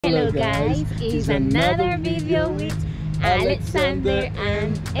Hello guys, it's another video with Alexander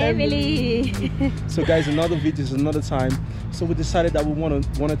and Emily. So guys, another video is another time. So we decided that we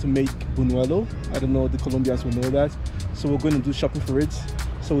wanted to make buñuelo. I don't know, the Colombians will know that. So we're going to do shopping for it.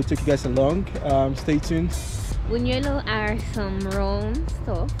 So we'll take you guys along. Stay tuned. Buñuelo are some round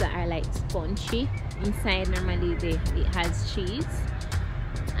stuff that are like spongy. Inside normally it has cheese.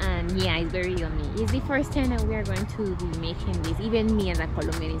 And yeah, it's very yummy. It's the first time that we are going to be making this. Even me as a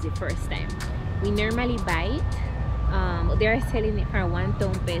Colombian, is the first time. We normally buy it. They are selling it for 1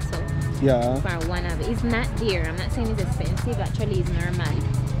 peso. Yeah. For one of it. It's not dear. I'm not saying it's expensive. Actually, it's normal.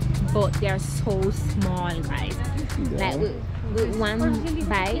 But they are so small, guys. Yeah. Like with one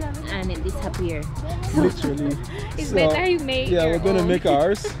bite and it disappears. Literally. It's better you make. Yeah, we're going to make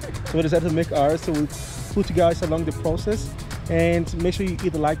ours. So we decided to make ours. So we'll put you guys along the process. And make sure you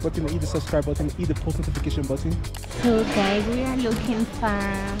hit the like button, hit the subscribe button, hit the post notification button. So guys, we are looking for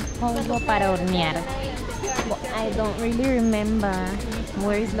polvo para hornear. But I don't really remember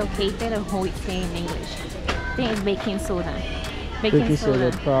where it's located or how it's saying in English. I think it's baking soda. Baking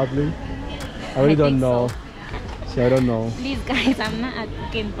soda, probably. I really don't know. So. See, I don't know. Please guys, I'm not a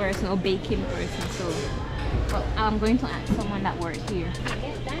cooking person or baking person, so I'm going to ask someone that works here. I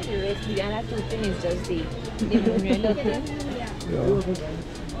guess that the recipe, the other two things is just the buñuelo thing.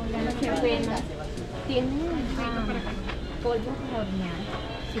 Tiene polvo para hornear.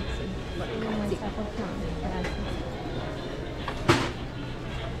 Sí, sí.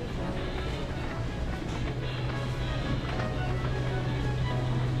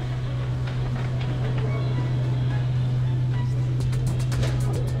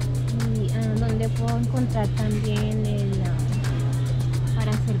 Y donde puedo encontrar también el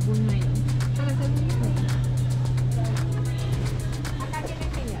para hacer buñuelo. Para hacer buñuelo.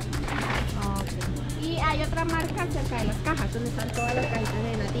 Y hay otra marca cerca de las cajas donde están todas las cajitas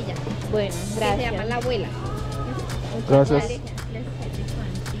de natilla. Bueno, gracias. Se llama La Abuela. Gracias.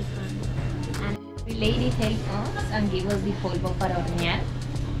 And the lady helped us and gave us the polvo para hornear,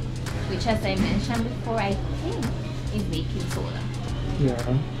 which, as I mentioned before, I think is baking soda.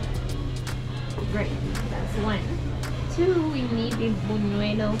 Yeah. Great. That's 1. 2, we need the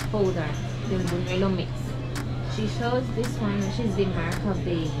buñuelo powder, the buñuelo mix. She shows this one, which is the mark of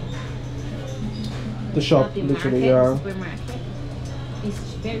the shop, the literally, market, yeah. supermarket. It's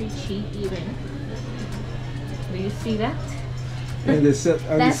very cheap even. Do you see that? And they sell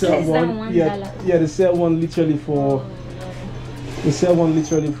one, yeah, they sell one literally for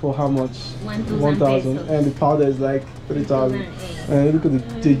how much? 1,000, and the powder is like 3,000. And look at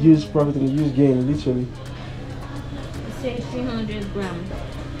the huge profit and the huge gain, literally. It says 300 grams.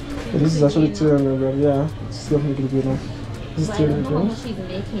 This is actually 200 grams, yeah. It's definitely good enough. This is 200 grams. I don't know how grams. much she's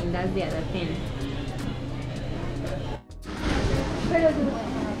making, that's the other thing.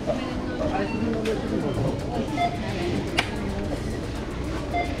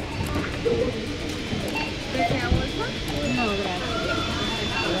 No, gracias.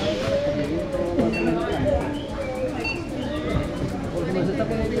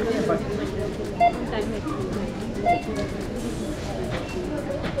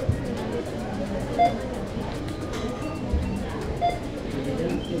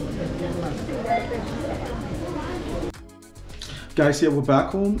 Guys, here we're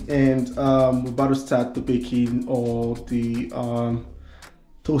back home and we're about to start the baking or the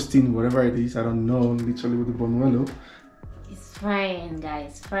toasting, whatever it is. I don't know, literally with the buñuelo. It's frying,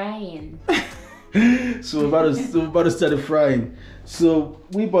 guys, frying. So we're about to start the frying. So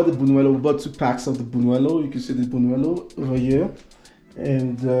we bought the buñuelo. We bought 2 packs of the buñuelo. You can see the buñuelo over here,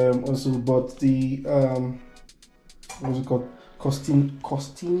 and also we bought the what's it called?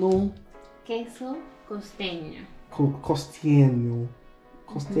 Costeño. Queso costeño. Costeño.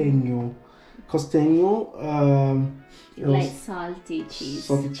 Like salty cheese.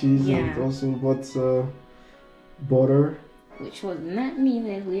 Salty cheese, yeah. And also got butter. Which was not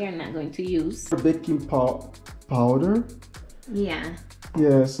needed. We are not going to use. Baking powder. Yeah.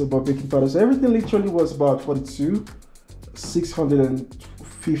 Yeah, so about baking powder. So everything literally was about 42,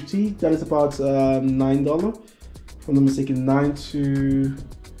 650. That is about $9. If I'm not mistaken, 9 to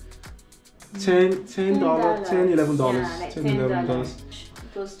 $10, $11. Yeah, like $10, $11.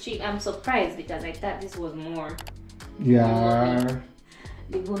 It was cheap. I'm surprised because I thought this was more. Yeah.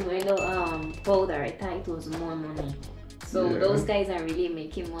 The buñuelo powder, I thought it was more money. So yeah. Those guys are really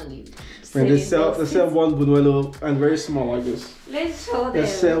making money. And they sell one buñuelo and very small like this. Let's show them. They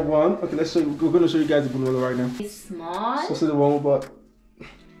sell one. Okay, let's show. We're gonna show you guys the buñuelo right now. It's small. So see the one we bought.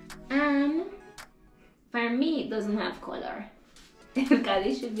 And for me, it doesn't have color because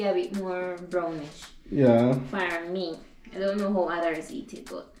it should be a bit more brownish. Yeah. For me, I don't know how others eat it,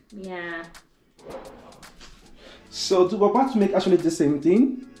 but Yeah. So we're about to make actually the same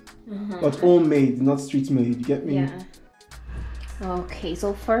thing, but homemade, not street made. You get me? Yeah. Okay,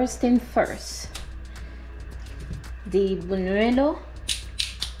 so first thing first, the buñuelo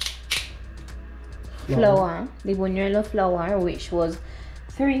flour, which was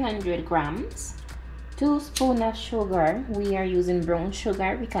 300 grams, 2 spoons of sugar. We are using brown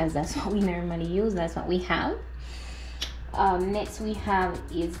sugar because that's what we normally use, that's what we have. Next we have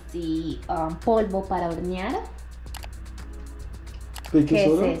is the polvo para hornear. Baking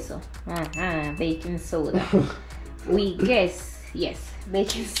soda? ¿Qué es eso? Baking soda. We guess, yes,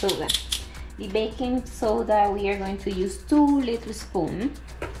 baking soda. The baking soda, we are going to use 2 little spoons.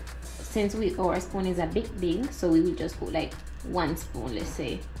 Since our spoon is a bit big, so we will just put like 1 spoon, let's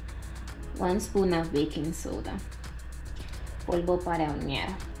say 1 spoon of baking soda. Polvo para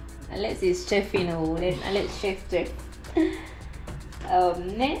hornear. Unless it's chef, you know, let's chef.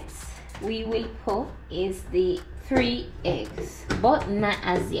 Next we will put is the 3 eggs, but not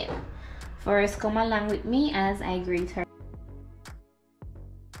as yet. First, come along with me as I grate her.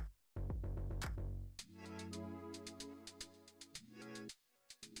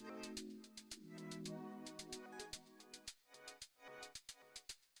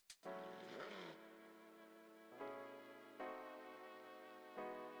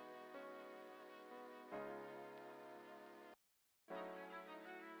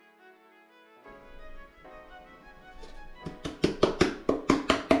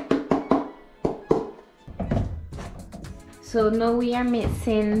 So now we are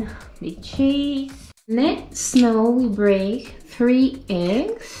mixing the cheese. Next, now we break 3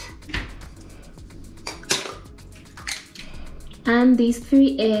 eggs. And these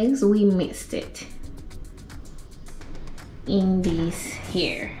 3 eggs, we mixed it in this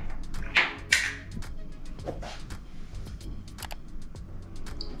here.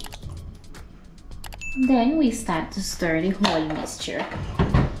 Then we start to stir the whole mixture.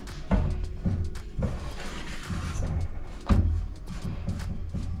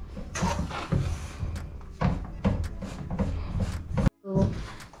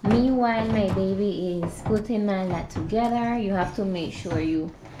 Meanwhile, my baby is putting all that together. You have to make sure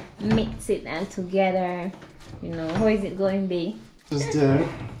you mix it all together. You know, how is it going, babe? Just there.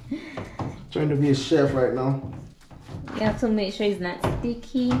 Trying to be a chef right now. You have to make sure it's not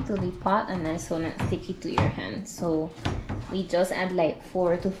sticky to the pot and also not sticky to your hand. So we just add like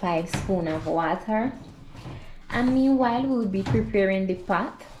 4 to 5 spoons of water. And meanwhile, we'll be preparing the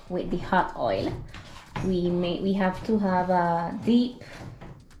pot with the hot oil. We have to have a deep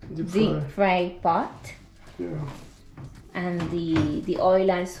fry pot. Yeah. And the oil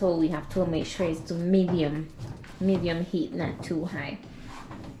also, we have to make sure it's to medium heat, not too high.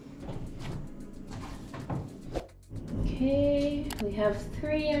 Okay, we have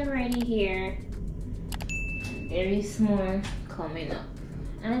 3 already here. There is more coming up,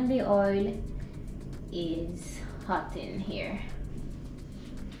 and the oil is hot in here.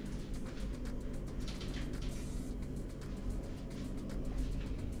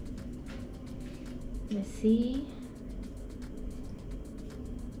 Let's see.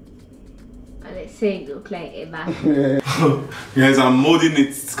 Let's say it look like a bath. Guys, I'm molding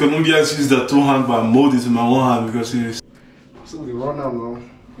it. Colombian uses the 2 hand, but I'm molding it with my 1 hand because it's So we run out now.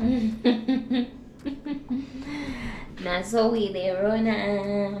 Not so we they run.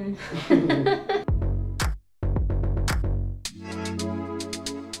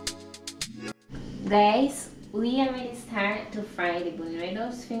 Guys, we already start to fry the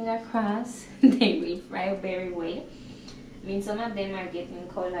buñuelos. Finger crossed, they will fry very well. I mean, some of them are getting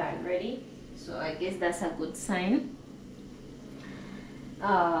color already, so I guess that's a good sign.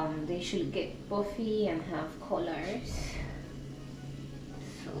 They should get puffy and have colors.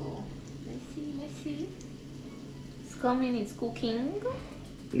 So let's see. It's coming, it's cooking.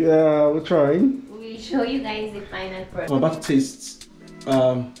 Yeah, we're trying. We'll show you guys the final product. I'm about to taste.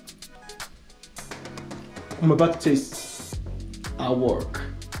 I'm about to taste our work.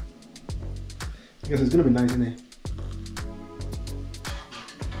 I guess it's gonna be nice, isn't it?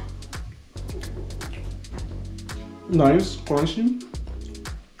 Nice, crunchy.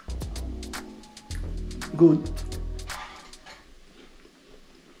 Good.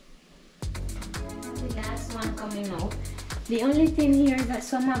 The last one coming out. The only thing here is that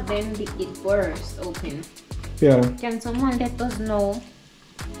some of them it burst open. Yeah. Can someone let us know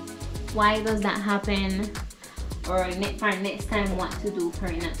why does that happen, or for next time what to do for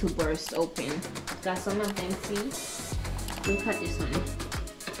it not to burst open? Because some of them, see, look at this one,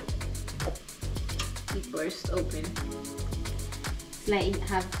 it burst open. It's like it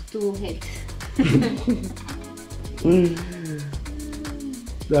have 2 heads.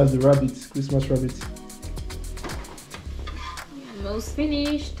 That's the rabbit, Christmas rabbit. Almost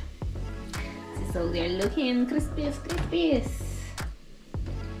finished. So they're looking crispy.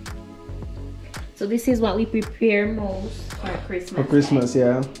 So this is what we prepare most for Christmas. For Christmas,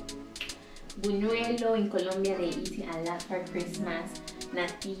 yeah. Buñuelo in Colombia, they eat it a lot for Christmas.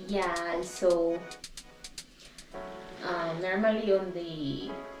 Natilla also. Normally on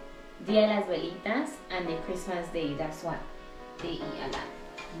the Dia de las Velitas and the Christmas Day, that's what they eat a lot.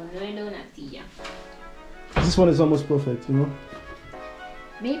 Buñuelo, natilla. This one is almost perfect, you know.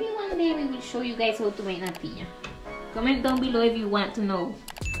 Maybe one day we will show you guys how to make natilla. Comment down below if you want to know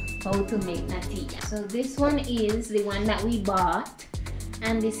how to make natilla. So this one is the one that we bought,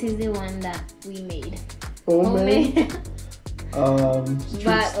 and this is the one that we made. Homemade.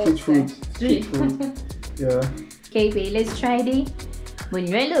 Street food. Yeah. Okay, babe, let's try the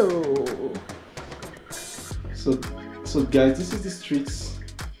buñuelo. So guys, this is the street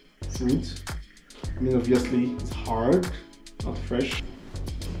food. I mean, obviously it's hard, not fresh.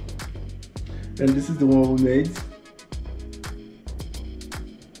 And this is the one we made.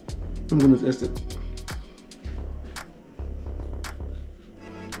 I'm gonna test it.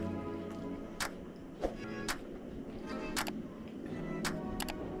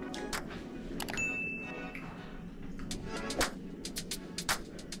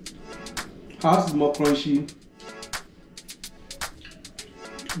 Ours is more crunchy,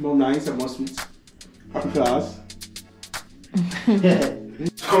 more nice and more sweet. I prefer ours.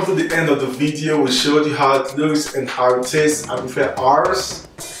 Come to the end of the video. We showed you how it looks and how it tastes. I prefer ours.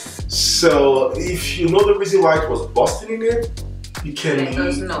 So if you know the reason why it was busting in it, you can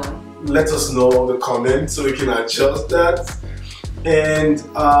let us know in the comments so we can adjust that. And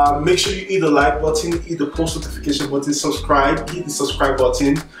make sure you hit the like button, hit the post notification button, subscribe, hit the subscribe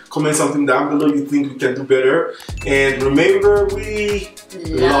button, comment something down below you think we can do better. And remember, we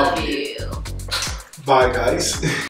love you. Bye guys.